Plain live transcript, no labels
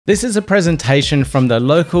This is a presentation from the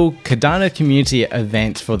local Cardano community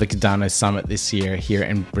event for the Cardano Summit this year here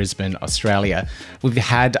in Brisbane, Australia. We've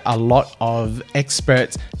had a lot of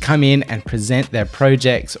experts come in and present their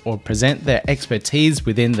projects or present their expertise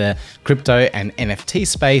within the crypto and NFT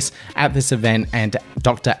space at this event, and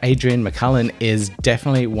Dr. Adrian McCullen is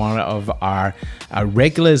definitely one of our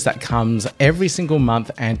regulars that comes every single month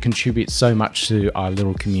and contributes so much to our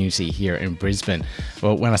little community here in Brisbane.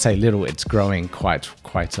 Well, when I say little, it's growing quite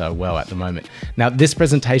well at the moment. Now, this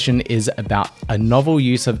presentation is about a novel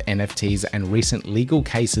use of NFTs and recent legal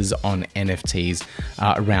cases on NFTs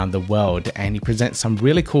around the world. And he presents some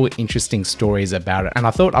really cool, interesting stories about it. And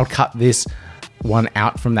I thought I'd cut this one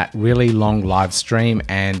out from that really long live stream,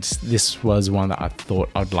 and this was one that I thought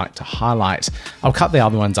I'd like to highlight. I'll cut the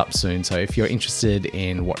other ones up soon, so if you're interested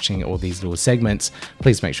in watching all these little segments,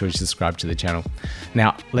 please make sure you subscribe to the channel.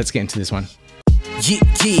 Now, let's get into this one.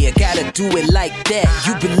 Yeah, gotta do it like that.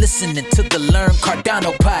 You've been listening to the Learn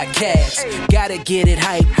Cardano podcast. Gotta get it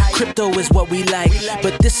hype. Crypto is what we like,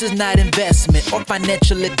 but this is not investment or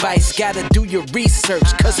financial advice. Gotta do your research,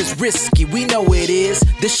 cause it's risky. We know it is.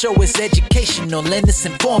 This show is educational and it's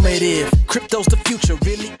informative. Crypto's the future,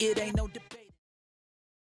 really, it ain't no debate.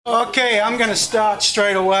 Okay, I'm gonna start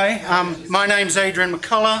straight away. My name's Adrian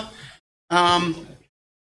McCullen. I'm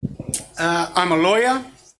a lawyer,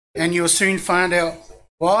 and you'll soon find out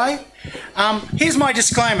why. Here's my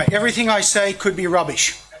disclaimer. Everything I say could be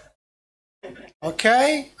rubbish.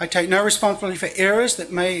 Okay? I take no responsibility for errors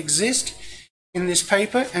that may exist in this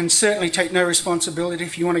paper, and certainly take no responsibility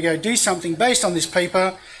if you want to go do something based on this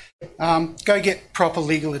paper. Go get proper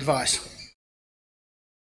legal advice.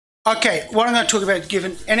 Okay, what I'm going to talk about is give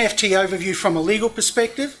an NFT overview from a legal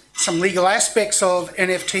perspective, some legal aspects of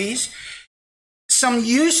NFTs, some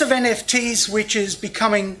use of NFTs which is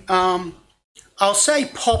becoming, I'll say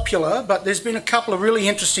popular, but there's been a couple of really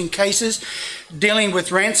interesting cases dealing with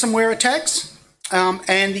ransomware attacks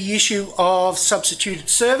and the issue of substituted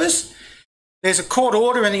service. There's a court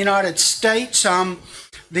order in the United States.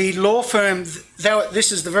 The law firm,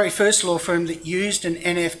 this is the very first law firm that used an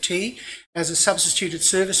NFT as a substituted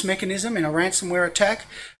service mechanism in a ransomware attack.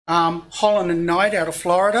 Holland and Knight out of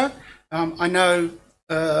Florida. I know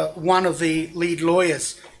one of the lead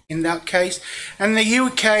lawyers in that case, and the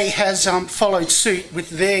UK has followed suit with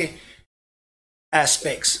their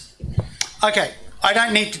aspects. Okay, I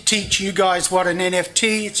don't need to teach you guys what an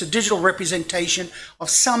NFT. It's a digital representation of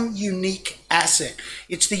some unique asset.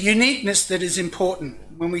 It's the uniqueness that is important.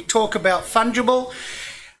 When we talk about fungible,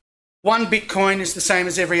 one Bitcoin is the same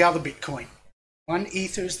as every other Bitcoin. One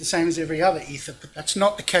Ether is the same as every other Ether, but that's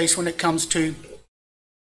not the case when it comes to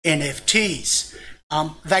NFTs.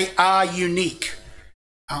 They are unique.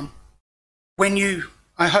 I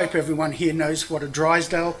hope everyone here knows what a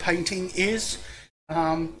Drysdale painting is.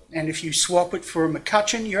 And if you swap it for a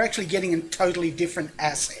McCutcheon, you're actually getting a totally different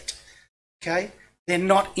asset. Okay? They're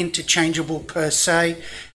not interchangeable per se.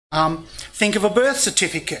 Think of a birth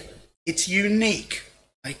certificate. It's unique.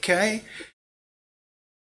 Okay?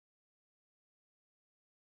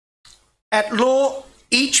 At law,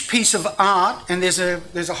 each piece of art, and there's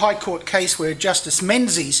a High Court case where Justice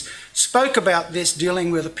Menzies spoke about this,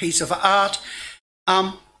 dealing with a piece of art.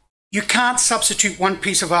 You can't substitute one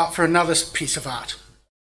piece of art for another piece of art.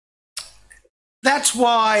 That's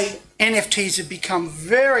why NFTs have become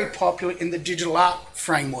very popular in the digital art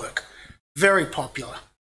framework. Very popular.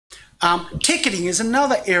 Ticketing is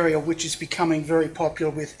another area which is becoming very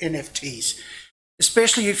popular with NFTs,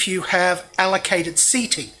 especially if you have allocated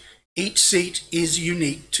seating. Each seat is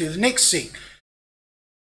unique to the next seat.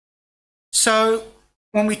 So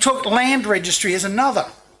when we talk land registry is another.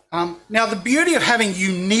 Now the beauty of having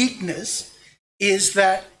uniqueness is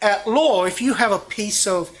that at law, if you have a piece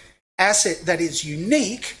of asset that is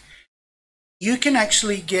unique, you can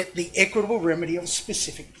actually get the equitable remedy of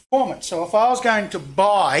specific performance. So if I was going to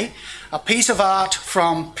buy a piece of art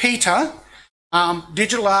from Peter,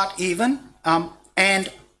 digital art even, and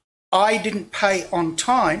I didn't pay on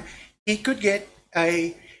time, he could get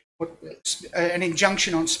an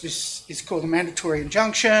injunction on, it's called a mandatory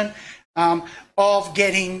injunction, of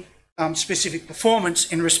getting specific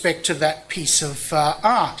performance in respect to that piece of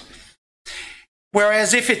art.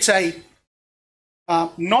 Whereas if it's a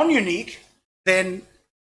non-unique, then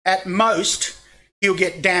at most he'll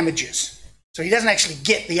get damages. So he doesn't actually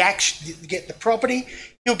get the property,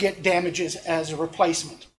 he'll get damages as a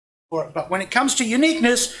replacement for it. But when it comes to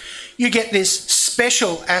uniqueness, you get this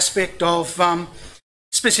special aspect of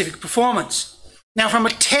specific performance. Now, from a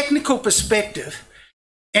technical perspective,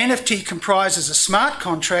 NFT comprises a smart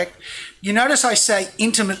contract. You notice I say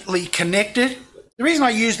intimately connected. The reason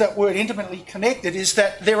I use that word intimately connected is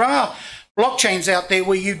that there are blockchains out there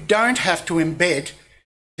where you don't have to embed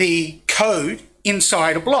the code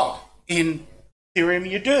inside a block. In Ethereum,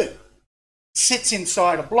 you do. It sits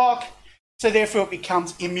inside a block, so therefore it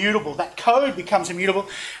becomes immutable. That code becomes immutable,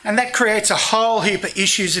 and that creates a whole heap of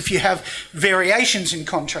issues if you have variations in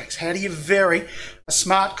contracts. How do you vary a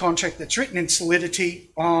smart contract that's written in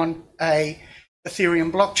Solidity on a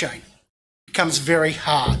Ethereum blockchain? It becomes very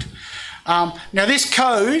hard. Now, this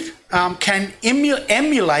code can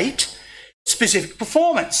emulate specific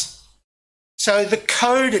performance. So the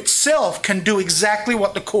code itself can do exactly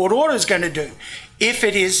what the court order is going to do if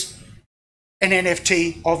it is an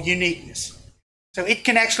NFT of uniqueness. So it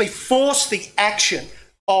can actually force the action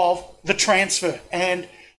of the transfer and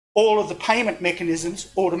all of the payment mechanisms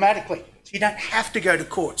automatically. So you don't have to go to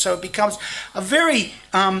court. So it becomes a very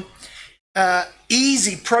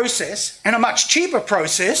easy process and a much cheaper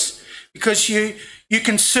process because you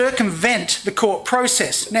can circumvent the court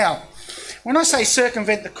process. Now, when I say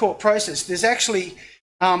circumvent the court process, there's actually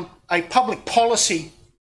a public policy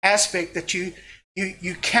aspect that you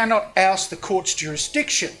cannot oust the court's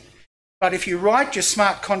jurisdiction. But if you write your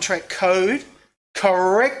smart contract code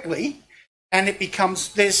correctly, and it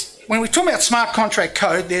becomes, when we talk about smart contract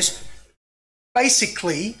code, there's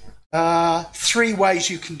basically 3 ways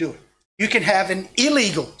you can do it. You can have an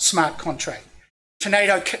illegal smart contract.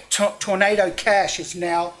 Tornado Cash is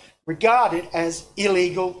now regarded as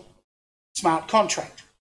illegal smart contract.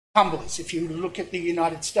 Tumblers, if you look at the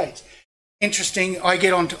United States. Interesting,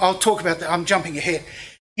 I'll talk about that, I'm jumping ahead.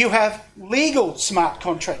 You have legal smart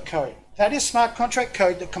contract code. That is smart contract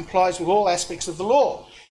code that complies with all aspects of the law.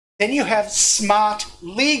 Then you have smart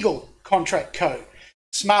legal contract code.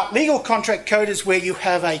 Smart legal contract code is where you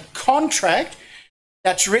have a contract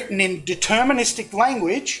that's written in deterministic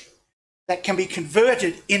language that can be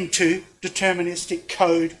converted into deterministic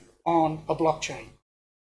code on a blockchain.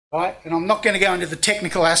 Right? And I'm not going to go into the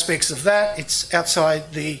technical aspects of that. It's outside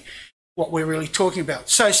what we're really talking about.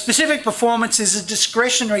 So specific performance is a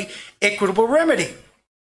discretionary equitable remedy.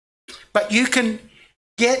 But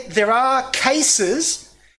there are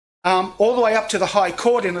cases all the way up to the High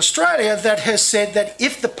Court in Australia that has said that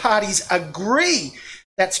if the parties agree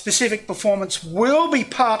that specific performance will be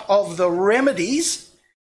part of the remedies,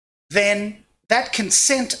 then that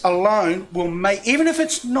consent alone will make, even if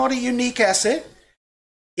it's not a unique asset,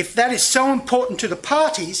 if that is so important to the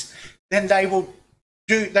parties, then they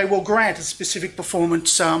will grant a specific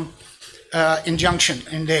performance injunction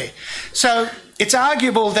in there. So it's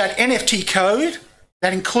arguable that NFT code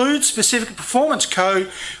that includes specific performance code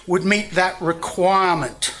would meet that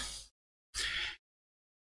requirement.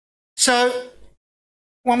 So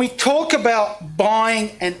when we talk about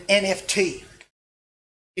buying an NFT,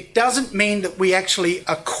 it doesn't mean that we actually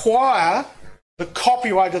acquire the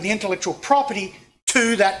copyright or the intellectual property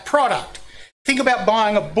to that product. Think about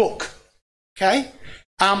buying a book, okay?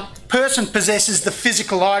 Person possesses the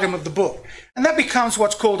physical item of the book, and that becomes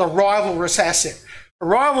what's called a rivalrous asset. A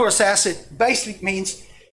rivalrous asset basically means,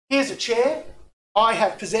 here's a chair, I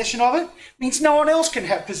have possession of it, means no one else can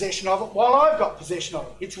have possession of it while I've got possession of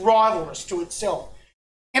it. It's rivalrous to itself.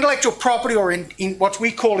 Intellectual property, or in what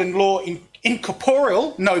we call in law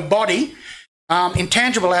incorporeal, no body,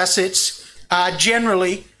 intangible assets are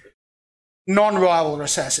generally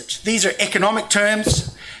non-rivalrous assets. These are economic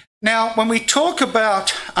terms. Now, when we talk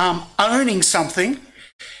about owning something,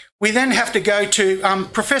 we then have to go to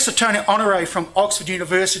Professor Tony Honore from Oxford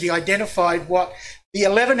University identified what the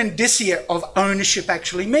 11 indicia of ownership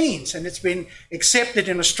actually means, and it's been accepted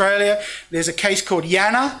in Australia. There's a case called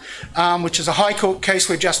Yana, which is a High Court case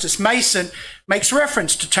where Justice Mason makes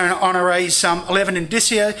reference to Tony Honore's 11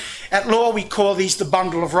 indicia. At law, we call these the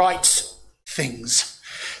bundle of rights things.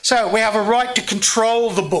 So we have a right to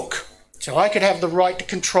control the book. So I could have the right to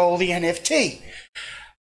control the NFT.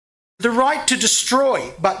 The right to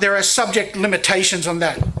destroy, but there are subject limitations on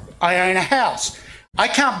that. I own a house. I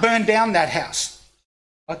can't burn down that house,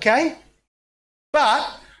 okay?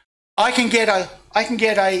 But I can get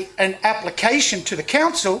an application to the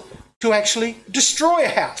council to actually destroy a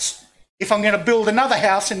house if I'm going to build another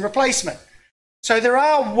house in replacement. So there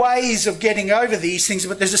are ways of getting over these things,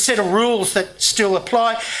 but there's a set of rules that still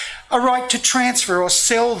apply. A right to transfer or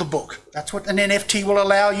sell the book. That's what an NFT will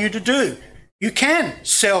allow you to do. You can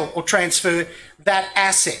sell or transfer that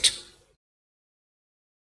asset.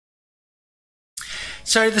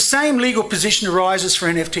 So the same legal position arises for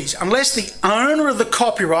NFTs. Unless the owner of the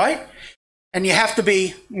copyright, and you have to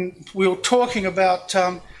be, we were talking about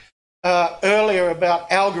earlier about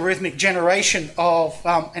algorithmic generation of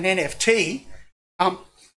an NFT,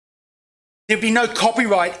 there'd be no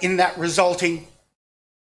copyright in that resulting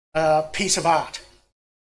piece of art.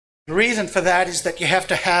 The reason for that is that you have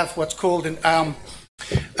to have what's called an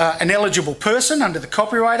eligible person under the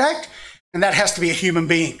Copyright Act, and that has to be a human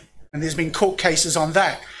being. And there's been court cases on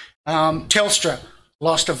that. Telstra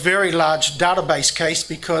lost a very large database case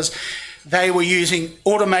because they were using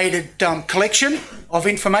automated collection of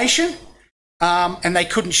information, and they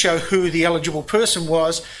couldn't show who the eligible person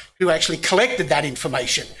was who actually collected that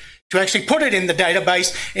information to actually put it in the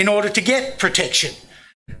database in order to get protection.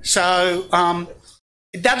 So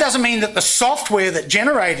that doesn't mean that the software that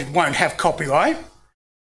generated won't have copyright,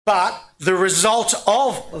 but the results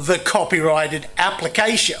of the copyrighted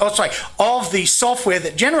application, of the software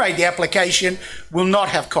that generated the application will not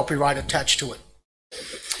have copyright attached to it.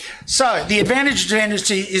 So the advantage of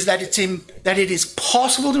NFT is that it is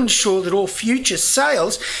possible to ensure that all future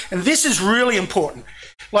sales, and this is really important,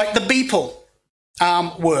 like the Beeple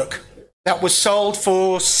work that was sold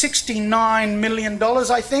for $69 million,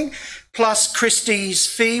 I think, plus Christie's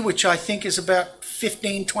fee, which I think is about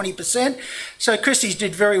 15–20%. So Christie's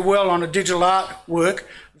did very well on a digital artwork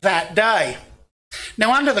that day.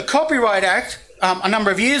 Now, under the Copyright Act, a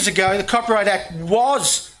number of years ago, the Copyright Act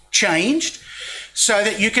was changed so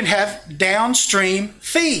that you can have downstream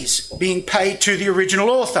fees being paid to the original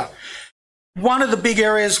author. One of the big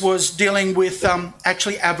areas was dealing with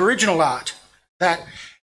actually Aboriginal art, that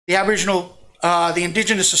the Aboriginal, the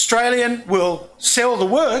Indigenous Australian will sell the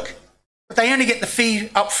work, but they only get the fee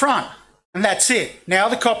up front, and that's it. Now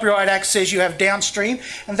the Copyright Act says you have downstream,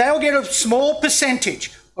 and they'll get a small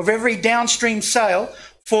percentage of every downstream sale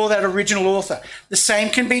for that original author. The same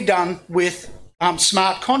can be done with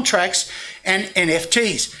smart contracts and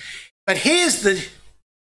NFTs. But here's the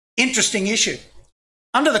interesting issue.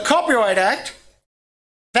 Under the Copyright Act,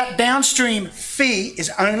 that downstream fee is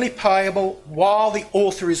only payable while the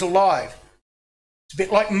author is alive. It's a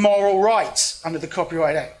bit like moral rights under the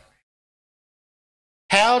Copyright Act.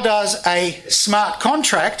 How does a smart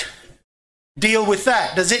contract deal with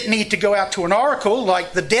that? Does it need to go out to an oracle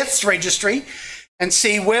like the deaths registry and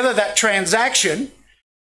see whether that transaction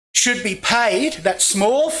should be paid, that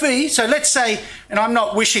small fee? So let's say, and I'm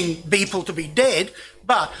not wishing Beeple to be dead,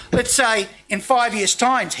 but let's say in 5 years'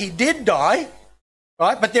 time he did die,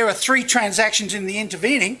 right? But there are 3 transactions in the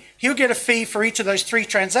intervening. He'll get a fee for each of those 3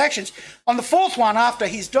 transactions. On the 4th one, after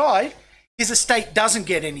he's died, his estate doesn't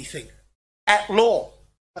get anything at law.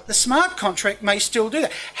 But the smart contract may still do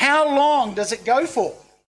that. How long does it go for?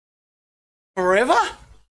 Forever?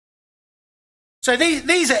 So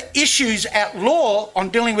these are issues at law on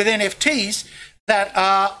dealing with NFTs that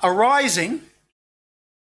are arising.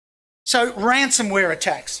 So ransomware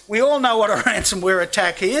attacks. We all know what a ransomware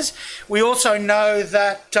attack is. We also know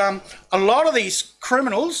that a lot of these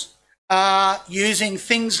criminals are using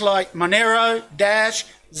things like Monero, Dash,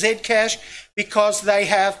 Zcash, because they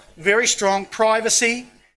have very strong privacy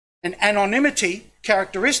and anonymity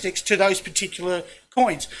characteristics to those particular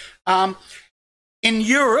coins. In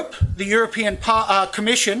Europe, the European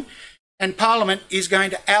Commission and Parliament is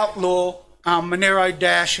going to outlaw Monero,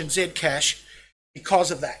 Dash and Zcash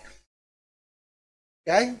because of that.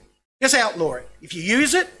 Okay? Just outlaw it. If you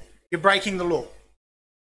use it, you're breaking the law.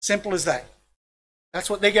 Simple as that. That's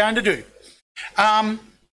what they're going to do.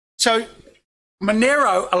 So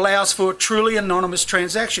Monero allows for truly anonymous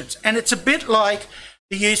transactions, and it's a bit like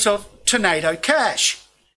the use of Tornado Cash.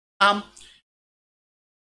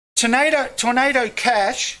 Tornado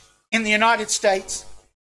Cash in the United States,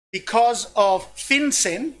 because of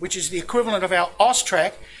FinCEN, which is the equivalent of our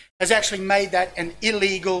AUSTRAC, has actually made that an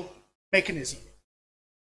illegal mechanism.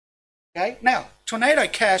 Okay? Now, Tornado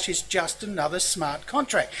Cash is just another smart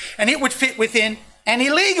contract, and it would fit within an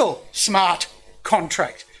illegal smart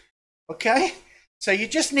contract. Okay? So you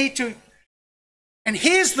just need to, and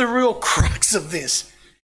here's the real crux of this.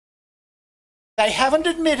 They haven't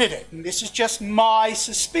admitted it, and this is just my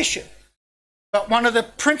suspicion, but one of the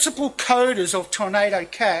principal coders of Tornado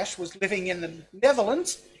Cash was living in the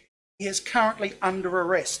Netherlands. He is currently under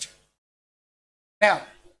arrest. Now,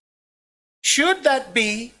 should that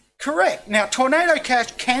be correct? Now, Tornado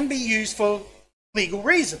Cash can be used for legal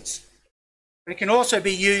reasons, but it can also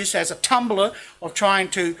be used as a tumbler of trying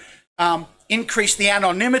to increase the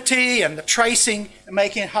anonymity and the tracing and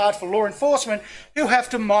making it hard for law enforcement who have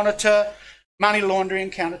to monitor money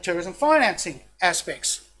laundering, counterterrorism financing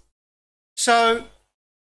aspects. So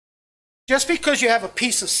just because you have a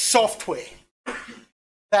piece of software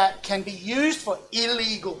that can be used for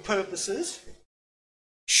illegal purposes,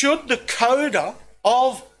 should the coder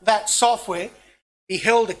of that software be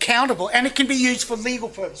held accountable, and it can be used for legal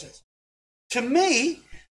purposes? To me,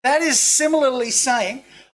 that is similarly saying,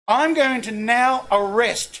 I'm going to now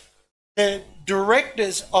arrest the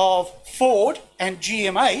directors of Ford and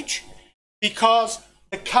GMH, because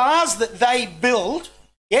the cars that they build,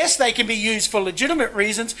 yes, they can be used for legitimate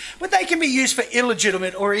reasons, but they can be used for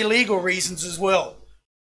illegitimate or illegal reasons as well.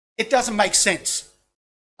 It doesn't make sense.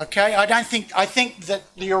 Okay, I think that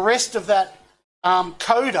the arrest of that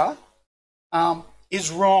coder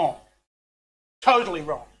is wrong. Totally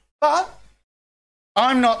wrong. But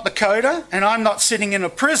I'm not the coder, and I'm not sitting in a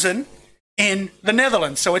prison in the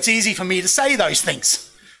Netherlands, so it's easy for me to say those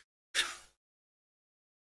things.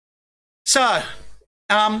 So,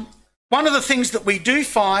 one of the things that we do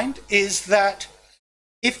find is that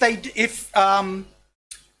if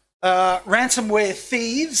ransomware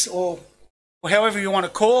thieves, or however you want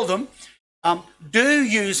to call them, do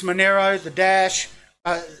use Monero, the Dash,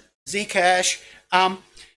 Zcash,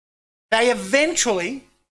 they eventually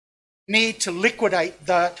need to liquidate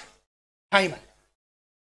that payment.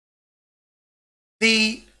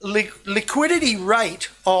 The liquidity rate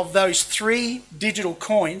of those 3 digital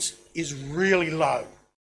coins is really low.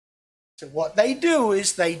 So what they do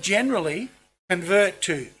is they generally convert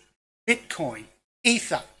to Bitcoin,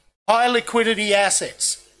 Ether, high liquidity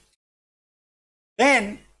assets.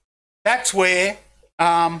 Then that's when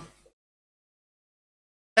law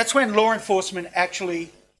enforcement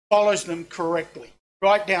actually follows them correctly,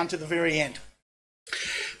 right down to the very end.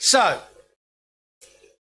 So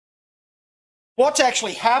what's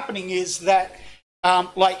actually happening is that,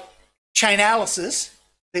 like Chainalysis,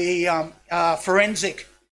 the forensic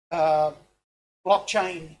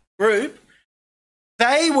blockchain group,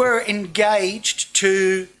 they were engaged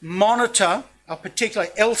to monitor a particular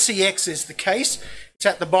LCX is the case. It's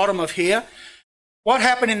at the bottom of here. What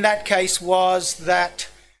happened in that case was that,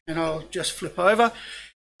 and I'll just flip over,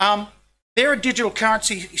 they're a digital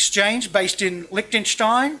currency exchange based in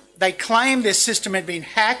Liechtenstein. They claimed their system had been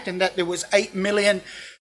hacked and that there was $8 million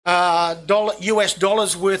US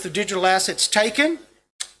dollars worth of digital assets taken.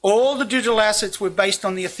 All the digital assets were based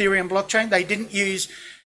on the Ethereum blockchain. They didn't use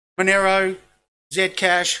Monero,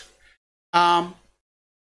 Zcash.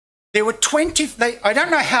 There were I don't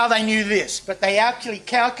know how they knew this, but they actually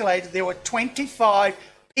calculated there were 25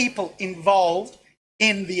 people involved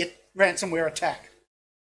in the ransomware attack.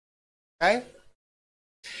 Okay?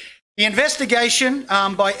 The investigation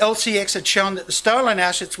by LCX had shown that the stolen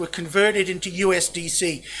assets were converted into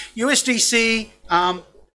USDC. USDC,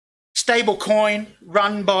 stable coin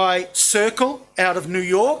run by Circle out of New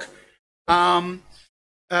York.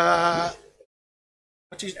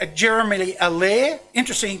 Jeremy Allaire.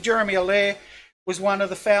 Interesting, Jeremy Allaire was one of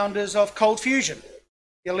the founders of Cold Fusion.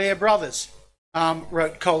 The Allaire brothers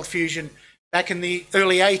wrote Cold Fusion back in the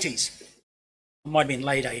early 80s. It might have been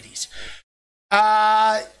late 80s.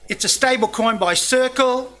 It's a stable coin by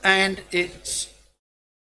Circle, and it's...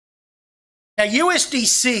 Now,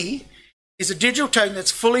 USDC is a digital token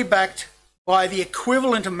that's fully backed by the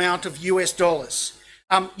equivalent amount of US dollars.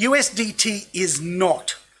 USDT is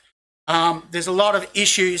not. There's a lot of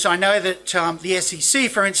issues. I know that the SEC,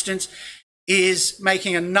 for instance, is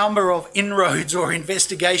making a number of inroads or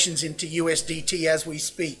investigations into USDT as we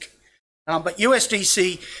speak. But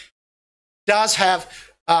USDC does have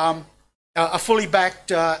a fully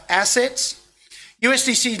backed assets.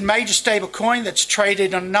 USDC is a major stable coin that's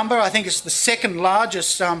traded on a number. I think it's the second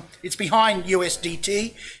largest. It's behind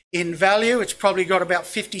USDT in value. It's probably got about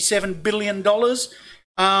 $57 billion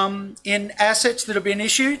in assets that have been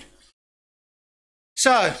issued.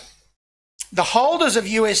 So the holders of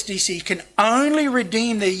USDC can only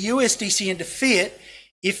redeem their USDC into fiat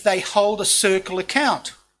if they hold a Circle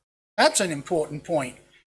account. That's an important point.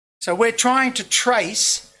 So we're trying to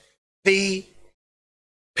trace the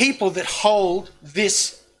people that hold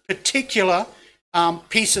this particular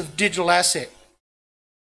piece of digital asset.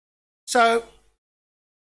 So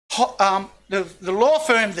the law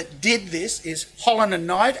firm that did this is Holland &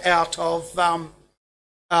 Knight out of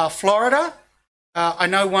Florida. I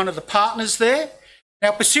know one of the partners there.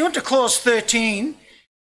 Now, pursuant to Clause 13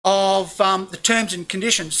 of the Terms and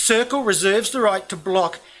Conditions, Circle reserves the right to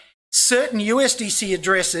block certain USDC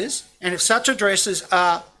addresses, and if such addresses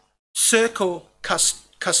are Circle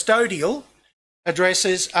custodial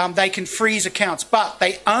addresses, they can freeze accounts, but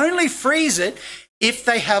they only freeze it if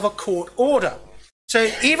they have a court order. So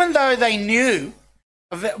even though they knew,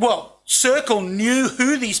 well, Circle knew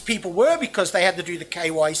who these people were because they had to do the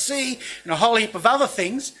KYC and a whole heap of other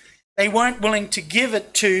things, they weren't willing to give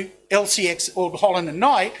it to LCX or Holland &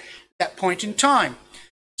 Knight at that point in time.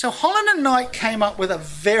 So Holland & Knight came up with a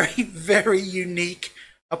very, very unique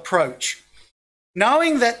approach,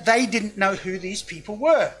 knowing that they didn't know who these people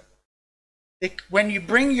were. When you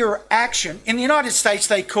bring your action, in the United States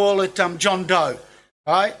they call it John Doe,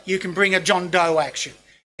 right, you can bring a John Doe action.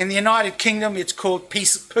 In the United Kingdom, it's called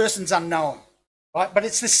persons unknown, right? But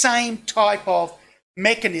it's the same type of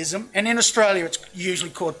mechanism, and in Australia, it's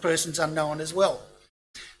usually called persons unknown as well.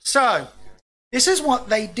 So this is what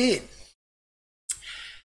they did.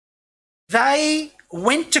 They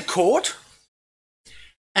went to court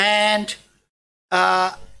and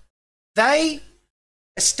they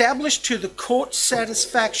established to the court's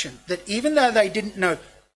satisfaction that even though they didn't know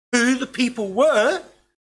who the people were,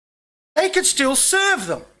 they could still serve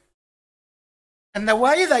them. And the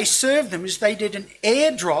way they served them is they did an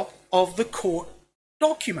airdrop of the court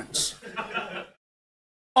documents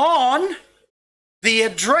on the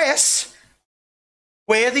address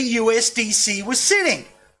where the USDC was sitting.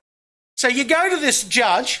 So you go to this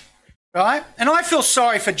judge, right? And I feel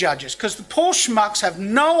sorry for judges because the poor schmucks have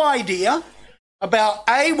no idea about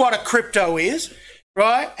A, what a crypto is,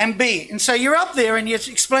 right? And B, and so you're up there and you're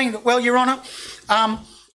explaining that, well, Your Honour,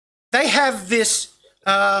 they have this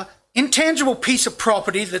intangible piece of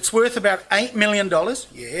property that's worth about $8 million.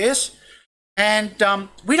 Yes. And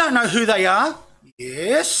we don't know who they are.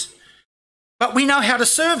 Yes. But we know how to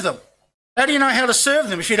serve them. How do you know how to serve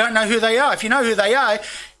them if you don't know who they are? If you know who they are,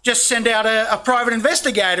 just send out a private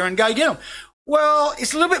investigator and go get them. Well,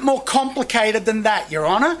 it's a little bit more complicated than that, Your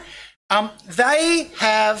Honour. They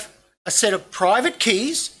have a set of private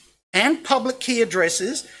keys and public key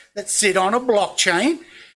addresses that sit on a blockchain,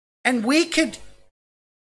 and we could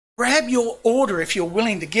grab your order if you're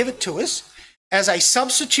willing to give it to us as a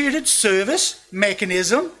substituted service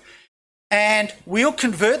mechanism, and we'll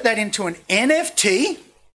convert that into an NFT,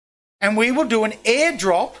 and we will do an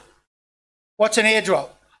airdrop. What's an airdrop?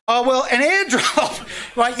 Oh, well, an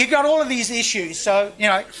airdrop, right? You got all of these issues. So, you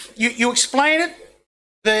know, you explain it.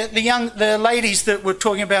 The ladies that were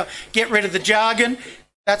talking about get rid of the jargon,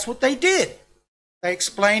 that's what they did. They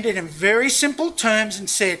explained it in very simple terms and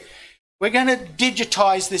said, we're going to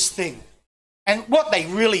digitize this thing. And what they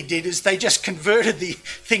really did is they just converted the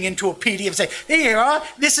thing into a PDF and say, there you are,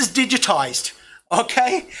 this is digitized.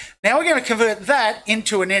 Okay, now we're going to convert that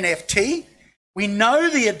into an NFT. We know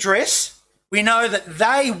the address. We know that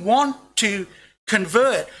they want to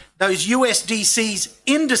convert those USDCs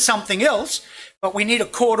into something else, but we need a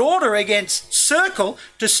court order against Circle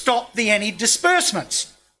to stop any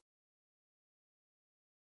disbursements.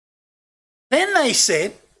 Then they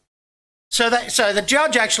said, so the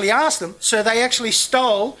judge actually asked them, so they actually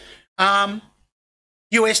stole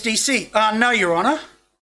USDC. No, Your Honour.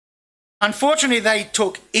 Unfortunately, they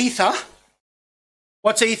took Ether.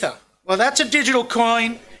 What's Ether? Well, that's a digital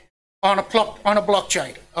coin on a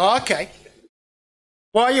blockchain. Oh, okay.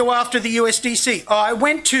 Why are you after the USDC? Oh, I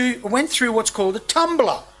went through what's called a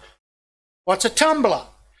tumbler. What's a tumbler?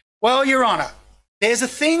 Well, Your Honour, there's a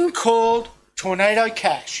thing called Tornado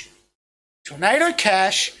Cash. Tornado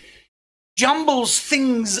Cash jumbles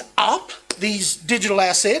things up, these digital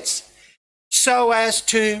assets, so as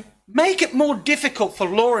to make it more difficult for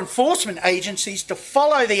law enforcement agencies to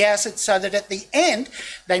follow the assets, so that at the end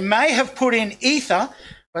they may have put in Ether,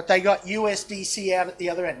 but they got USDC out at the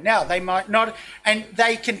other end. Now, they might not, and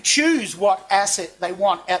they can choose what asset they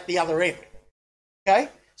want at the other end. Okay?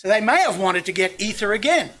 So they may have wanted to get Ether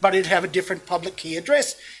again, but it'd have a different public key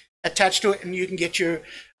address attached to it, and you can get your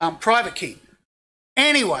private key.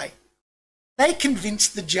 Anyway, they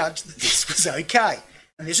convinced the judge that this was okay.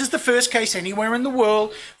 And this is the first case anywhere in the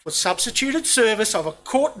world for substituted service of a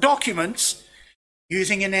court documents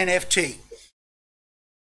using an NFT.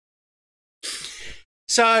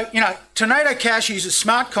 So, you know, Tornado Cash uses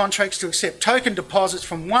smart contracts to accept token deposits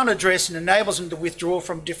from one address and enables them to withdraw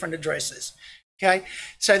from different addresses. Okay,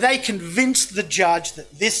 so they convinced the judge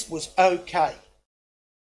that this was okay.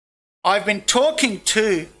 I've been talking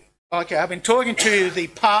to the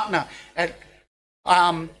partner at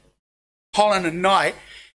Holland and Knight.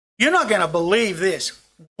 You're not going to believe this.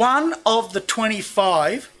 One of the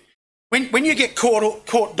 25, when you get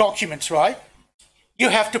court documents, right, you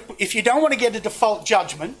have to, if you don't want to get a default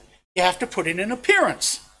judgment, you have to put in an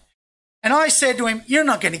appearance. And I said to him, you're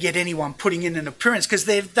not going to get anyone putting in an appearance because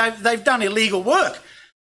they've done illegal work.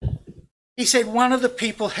 He said one of the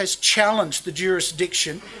people has challenged the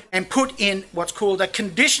jurisdiction and put in what's called a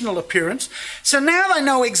conditional appearance. So now they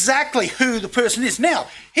know exactly who the person is. Now,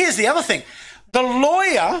 here's the other thing. The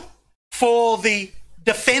lawyer for the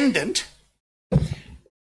defendant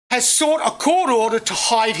has sought a court order to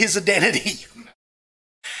hide his identity.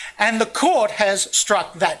 And the court has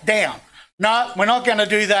struck that down. No, we're not going to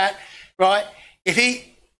do that, right?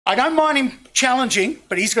 I don't mind him challenging,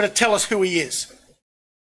 but he's got to tell us who he is.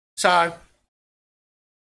 So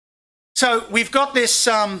we've got this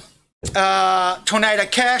Tornado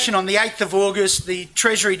Cash, and on the 8th of August, the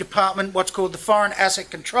Treasury Department, what's called the Foreign Asset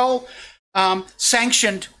Control,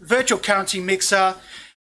 sanctioned virtual currency mixer.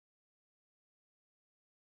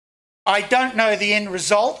 I don't know the end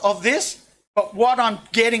result of this, but what I'm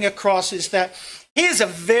getting across is that here's a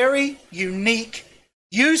very unique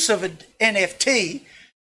use of an NFT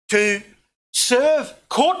to serve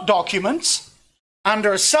court documents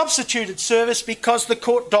under a substituted service, because the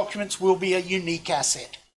court documents will be a unique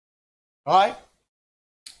asset, right?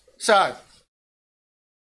 So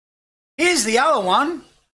here's the other one.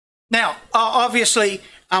 Now, obviously,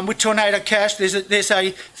 with Tornado Cash, there's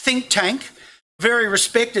a think tank, very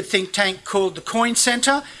respected think tank called the Coin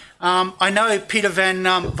Center. I know Peter van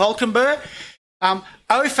Valkenburg,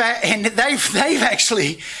 OFAC, and they've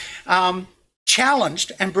actually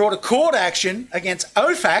challenged and brought a court action against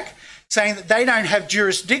OFAC, saying that they don't have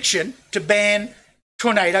jurisdiction to ban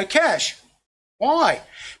Tornado Cash. Why?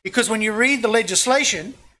 Because when you read the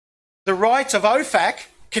legislation, the rights of OFAC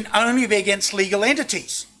can only be against legal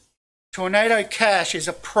entities. Tornado Cash is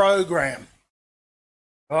a program,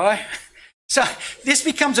 right? So this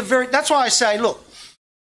becomes a very, that's why I say, look,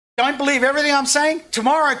 don't believe everything I'm saying.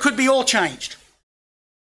 Tomorrow it could be all changed.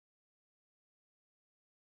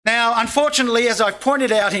 Now, unfortunately, as I've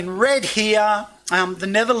pointed out in red here, the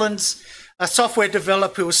Netherlands software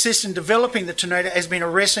developer who assisted in developing the Tornado has been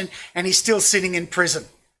arrested, and he's still sitting in prison.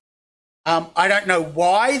 I don't know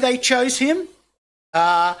why they chose him,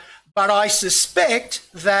 but I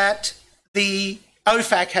suspect that the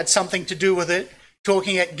OFAC had something to do with it,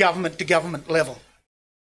 talking at government to government level.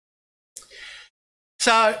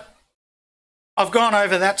 So I've gone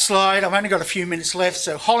over that slide. I've only got a few minutes left.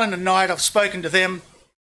 So Holland and Knight, I've spoken to them.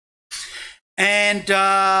 And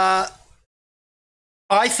I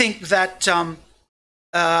think that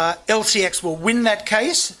LCX will win that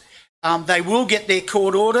case. They will get their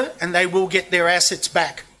court order and they will get their assets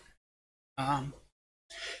back.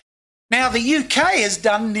 Now, the UK has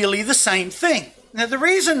done nearly the same thing. Now, the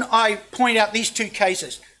reason I point out these two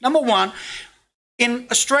cases, number one, in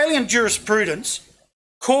Australian jurisprudence,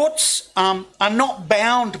 courts are not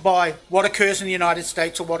bound by what occurs in the United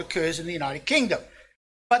States or what occurs in the United Kingdom.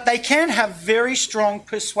 But they can have very strong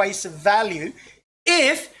persuasive value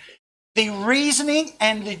if the reasoning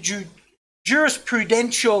and the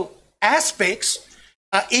jurisprudential aspects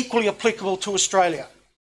are equally applicable to Australia.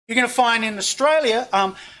 You're going to find in Australia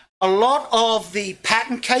a lot of the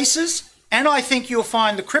patent cases, and I think you'll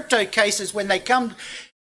find the crypto cases, when they come,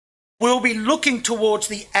 will be looking towards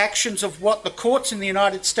the actions of what the courts in the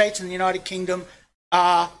United States and the United Kingdom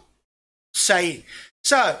are saying.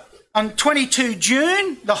 So, on 22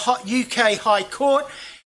 June, the UK High Court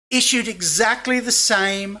issued exactly the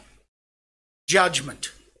same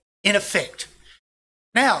judgment, in effect.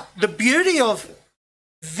 Now, the beauty of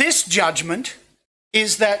this judgment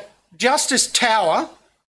is that Justice Tower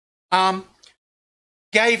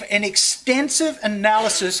gave an extensive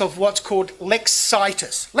analysis of what's called lex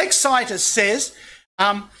situs. Lex situs says,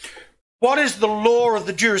 what is the law of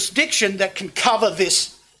the jurisdiction that can cover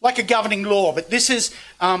this, like a governing law, but this is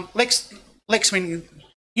lex meaning,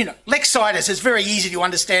 you know, lex situs is very easy to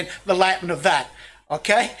understand the Latin of that,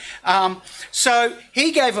 okay? So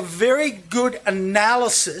he gave a very good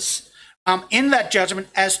analysis in that judgment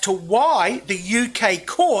as to why the UK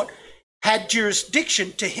court had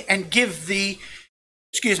jurisdiction to, and give the,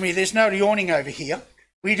 excuse me, there's no yawning over here.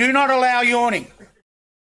 We do not allow yawning.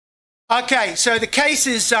 Okay, so the case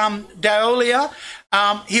is Daolia.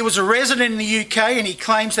 He was a resident in the UK, and he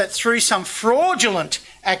claims that through some fraudulent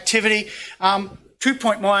activity,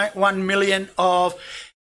 2.1 million of, it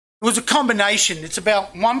was a combination. It's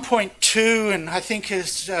about 1.2 and I think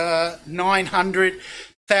it's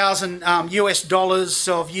 900,000 US dollars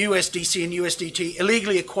of USDC and USDT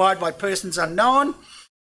illegally acquired by persons unknown.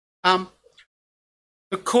 The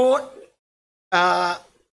court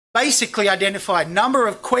basically identified a number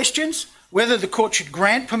of questions, whether the court should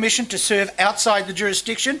grant permission to serve outside the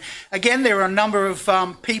jurisdiction. Again, there are a number of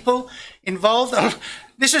people involved.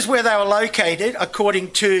 This is where they were located,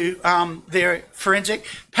 according to their forensic: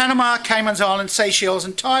 Panama, Cayman Islands, Seychelles,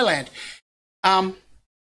 and Thailand.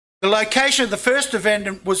 The location of the first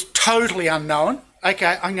defendant was totally unknown.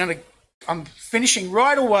 Okay, I'm finishing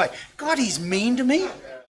right away. God, he's mean to me.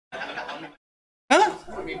 Huh?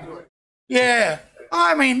 Yeah.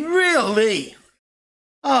 I mean, really?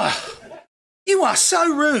 Oh, you are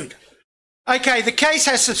so rude. Okay, the case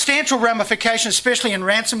has substantial ramifications, especially in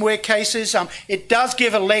ransomware cases. It does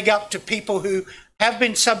give a leg up to people who have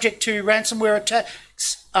been subject to ransomware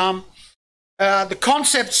attacks. The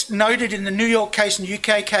concepts noted in the New York case and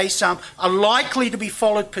UK case are likely to be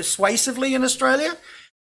followed persuasively in Australia.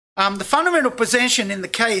 The fundamental position in the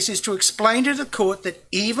case is to explain to the court that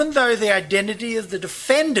even though the identity of the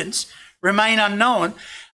defendants remain unknown,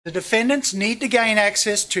 the defendants need to gain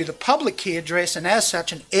access to the public key address, and as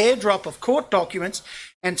such, an airdrop of court documents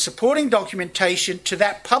and supporting documentation to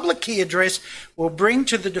that public key address will bring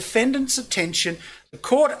to the defendant's attention the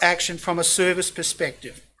court action from a service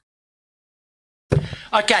perspective.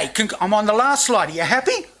 Okay, I'm on the last slide. Are you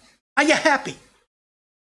happy? Are you happy?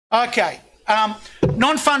 Okay.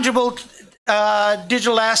 Non-fungible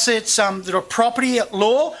digital assets that are property at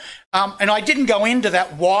law, and I didn't go into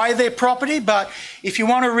that, why they're property, but if you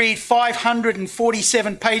want to read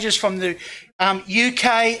 547 pages from the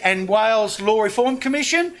UK and Wales Law Reform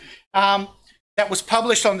Commission, that was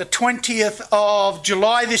published on the 20th of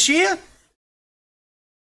July this year,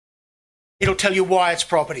 it'll tell you why it's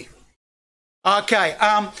property. Okay,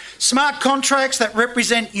 smart contracts that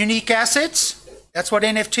represent unique assets, that's what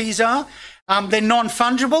NFTs are. They're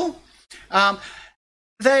non-fungible.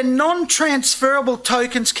 They're non-transferable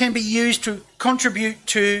tokens can be used to contribute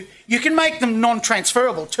to, you can make them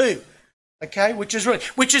non-transferable too, okay, which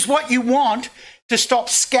is what you want to stop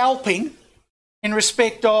scalping in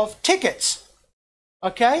respect of tickets,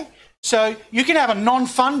 okay? So you can have a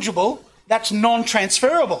non-fungible that's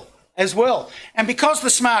non-transferable as well. And because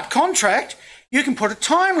the smart contract, you can put a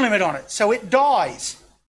time limit on it so it dies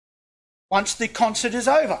once the concert is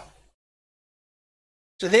over.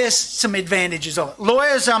 So there's some advantages of it.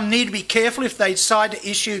 Lawyers need to be careful if they decide to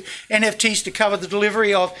issue NFTs to cover the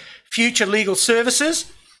delivery of future legal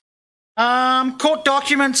services. Court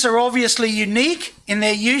documents are obviously unique in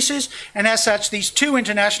their uses, and as such, these two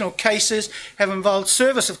international cases have involved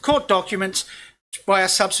service of court documents by a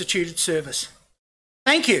substituted service.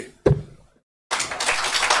 Thank you.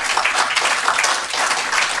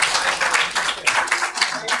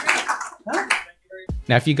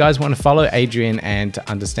 Now, if you guys want to follow Adrian and to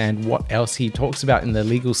understand what else he talks about in the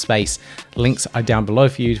legal space, links are down below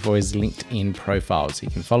for you for his LinkedIn profile. So you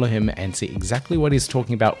can follow him and see exactly what he's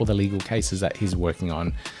talking about, or the legal cases that he's working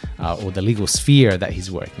on, or the legal sphere that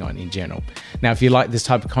he's working on in general. Now, if you like this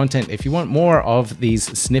type of content, if you want more of these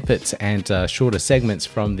snippets and shorter segments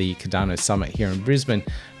from the Cardano Summit here in Brisbane,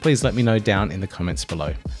 please let me know down in the comments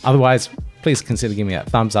below. Otherwise, please consider giving me that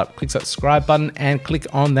thumbs up, click that subscribe button, and click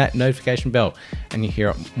on that notification bell, and you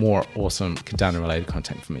hear more awesome Cardano related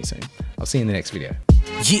content from me soon. I'll see you in the next video.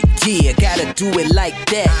 Yeah, gotta do it like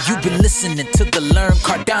that. You've been listening to the Learn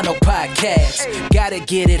Cardano podcast. Gotta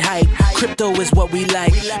get it hype. Crypto is what we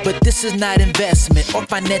like, but this is not investment or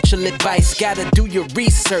financial advice. Gotta do your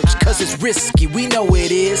research, cause it's risky. We know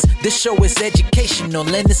it is. This show is educational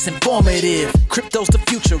and it's informative. Crypto's the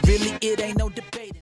future, really, it ain't no debate.